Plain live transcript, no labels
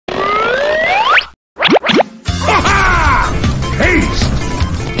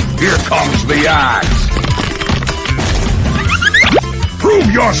Here comes the axe!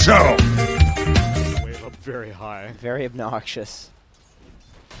 Prove yourself! Wave up very high. Very obnoxious.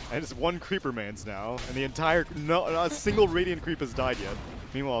 And it's one creeper mains now, and the entire not a single radiant creep has died yet.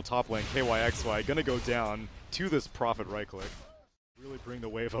 Meanwhile, top lane KYXY gonna go down to this Prophet right click. Really bring the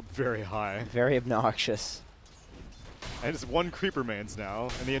wave up very high. Very obnoxious. And it's one creeper mains now,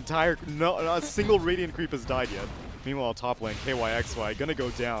 and the entire not a single radiant creep has died yet. Meanwhile, top lane KYXY gonna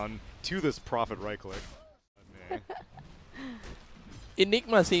go down to this Prophet right click.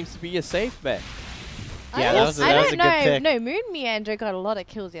 Enigma seems to be a safe bet. Yeah, that was a good pick. No, Moon Meander got a lot of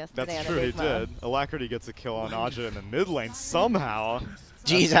kills yesterday. That's on true, he Enigma. did. Alacrity gets a kill on Aja in the mid lane somehow.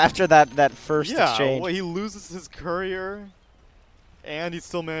 Jeez, after that first Yeah, exchange. well, he loses his courier, and he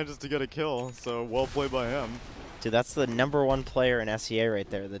still manages to get a kill, so well played by him. Dude, that's the #1 player in SEA right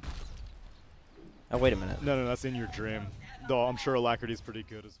there. Oh, wait a minute. No, that's in your dream. Though I'm sure Alacrity's pretty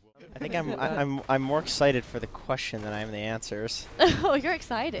good as well. I think I'm more excited for the question than I am the answers. Oh, you're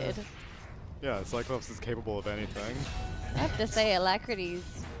excited. Yeah, Cyclops is capable of anything. I have to say, Alacrity's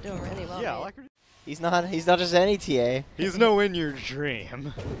doing really well. Yeah, man. Alacrity. He's not just any TA. He's no in your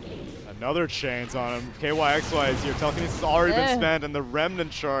dream. Another chains on him. KYXY is here. Telekinesis has already been spent, and the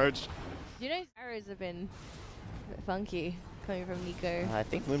Remnant charge. You know, arrows have been a bit funky coming from Nico. I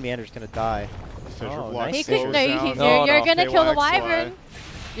think Moon Meander's gonna die. Fissure nice. block He slows could, down. you're gonna kill the KYXY. Wyvern.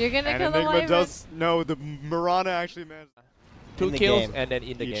 You're gonna And kill the Enigma Wyvern. does. No, the Mirana actually managed. 2 In the kills game. and then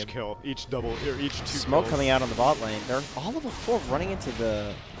in the Each game. kill, each double, or each two Smoke kills. coming out on the bot lane. They're all level 4 running into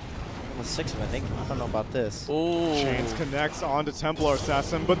the level 6 of I think. I don't know about this. Ooh. Chains connects onto Templar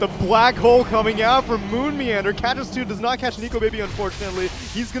Assassin, but the black hole coming out from Moon Meander. Catches 2, does not catch Nico Baby, unfortunately.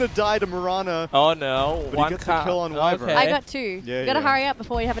 He's going to die to Mirana. Oh no. But he One gets the kill on Wyvern. Okay. I got 2. Yeah, Gotta yeah. hurry up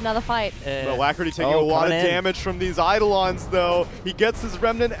before we have another fight. But Alacrity taking a Oh, lot of coming in. damage from these Eidolons, though. He gets his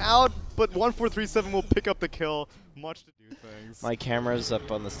Remnant out, but 1437 will pick up the kill. Much to do things. My camera's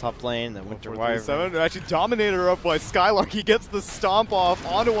up on this top lane, the Winter Wyvern. 1437. Actually, Dominator up by Skylark. He gets the stomp off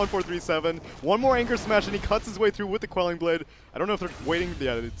onto 1437. One more Anchor Smash, and he cuts his way through with the Quelling Blade. I don't know if they're waiting.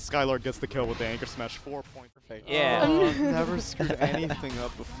 Yeah, Skylark gets the kill with the Anchor Smash. 4 points. Perfect. Yeah. Oh, never screwed anything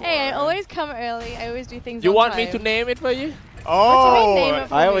up before. Hey, I always come early. I always do things You on want time. me to name it for you? Oh, Name it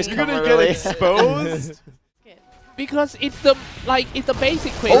for I always me. you're come gonna early. get exposed. Because it's the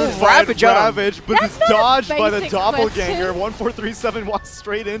basic question. Oh, Ravage on him. Ravage, but That's it's not a dodged by the basic doppelganger. question. 1437 walks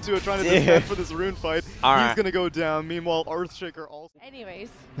straight into it, trying to Dude. defend for this rune fight. All He's right. gonna go down. Meanwhile, Earthshaker also. Anyways,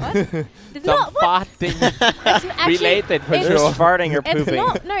 what? It's Some not what? farting It's actually, related for it's There's sure. farting or It's pooping.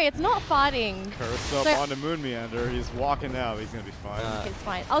 not. No, it's not farting. Curse up So- onto Moon Meander. He's walking out. He's gonna be fine. It's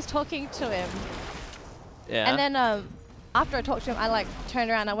fine. I was talking to him, Yeah. and then after I talked to him, I like turned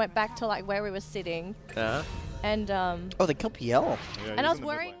around. I went back to like where we were sitting, Yeah. and Oh, they kill PL. Yeah, and he's I was in the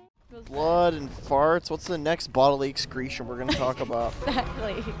mid worrying. lane. Blood and farts. What's the next bodily excretion we're gonna talk about?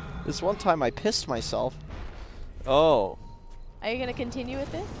 Exactly. This one time I pissed myself. Oh. Are you gonna continue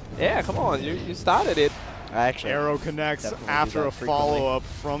with this? Yeah, come on. You started it. I actually. Arrow connects Definitely do after that a frequently. follow-up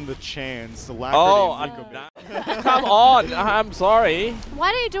from the chains. Alacrity Oh, and Nico come on. I'm sorry.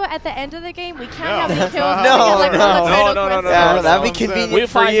 Why don't you do it at the end of the game? We No. can't have any kills. No, we get, like, no. all the title No, quests. Yeah, no, that'd be that's what I'm saying. convenient We'll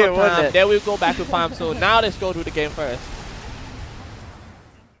for find you, some wouldn't time. it? Then we'll go back to farm soon. Now let's go to the game first.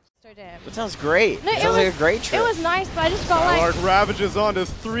 So damn. That sounds great. No, That it sounds like was- a great trip. It was nice, but I just felt like Skylark ravages onto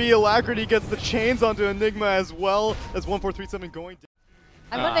 3. Alacrity gets the chains onto Enigma as well as 1437 going down.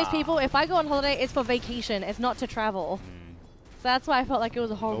 I'm one of those people. If I go on holiday, it's for vacation. It's not to travel. So that's why I felt like it was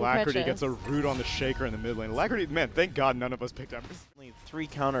a horrible Alacrity purchase. gets a root on the Shaker in the mid lane. Alacrity, man, thank God none of us picked up. Only 3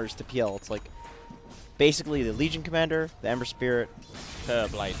 counters to PL. It's like basically the Legion Commander, the Ember Spirit,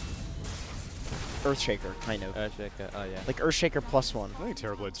 Blight. Earthshaker, kind of. Earthshaker. Oh, yeah. Like Earthshaker +1. I think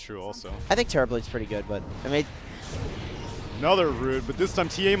Terrorblade's true also. I think Terrorblade's pretty good, but I mean, Another root, but this time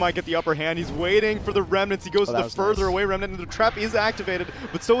TA might get the upper hand. He's waiting for the remnants. He goes Oh, to that the was further nice. away remnant, and the trap is activated,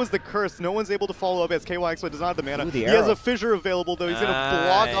 but so is the curse. No one's able to follow up as KYXY does not have the mana. Ooh, the He has arrow. a fissure available, though. He's going to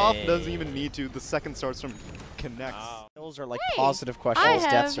block off. Nice. Doesn't even need to. The second starts from connects. those are like Hey, positive I questions.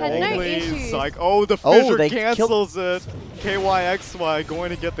 have Deaths are had no negative. Only issues. Psych. Oh, the Oh, fissure they cancels it. KYXY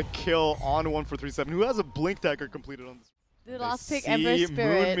going to get the kill on 1437, who has a blink dagger completed on this. The last pick, See Ember Moon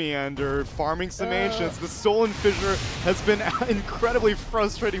Spirit. Meander farming some ancients. The Stolen Fissure has been incredibly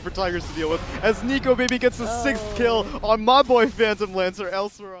frustrating for Tigers to deal with, as Nico Baby gets the 6th kill on my boy Phantom Lancer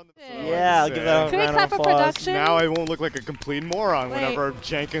elsewhere on the Yeah. Yeah, I'll give that a Can we round clap of for applause. production? Now I won't look like a complete moron Wait. whenever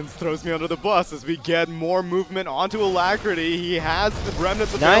Jenkins throws me under the bus as we get more movement onto Alacrity. He has the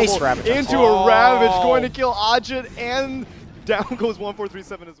remnants Nice available Ravage. into Oh. a Ravage, going to kill Ajit, and down goes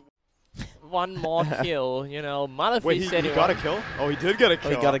 1437 as well. one more kill. You know, Motherfish Wait, said he he got a won. kill? Oh, he did get a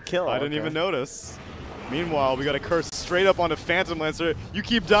kill. he got a kill, I didn't okay. even notice. Meanwhile, we got a curse straight up onto Phantom Lancer. You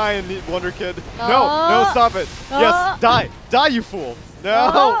keep dying, Wonder Kid. No, stop it. Yes, die. Die, you fool.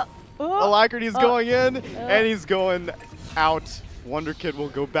 No. Alacrity's going in, and he's going out. Wonder Kid will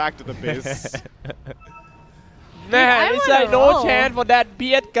go back to the base. Man, I'm it's on a like no roll. chance for that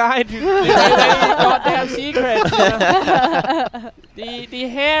beard guy to reveal any goddamn secret. The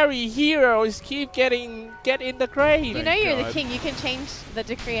hairy heroes keep get in the crate. You know you're God. the king. You can change the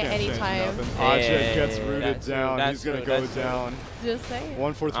decree at Can't any change time. nothing. Yeah, Ajit gets rooted that's true, down. that's He's going to true, go that's true. down. Just saying.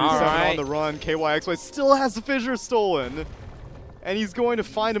 1437 on Alright. the run. KYXY still has the fissure stolen. And he's going to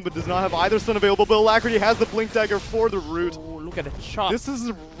find him, but does not have either stun available. But Alacrity has the blink dagger for the root. Oh, look at the shot. This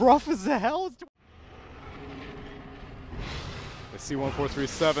is rough as hell. They see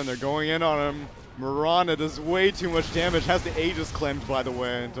 1437. They're going in on him. Mirana does way too much damage. Has the Aegis claimed, by the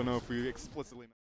way. I don't know if we explicitly.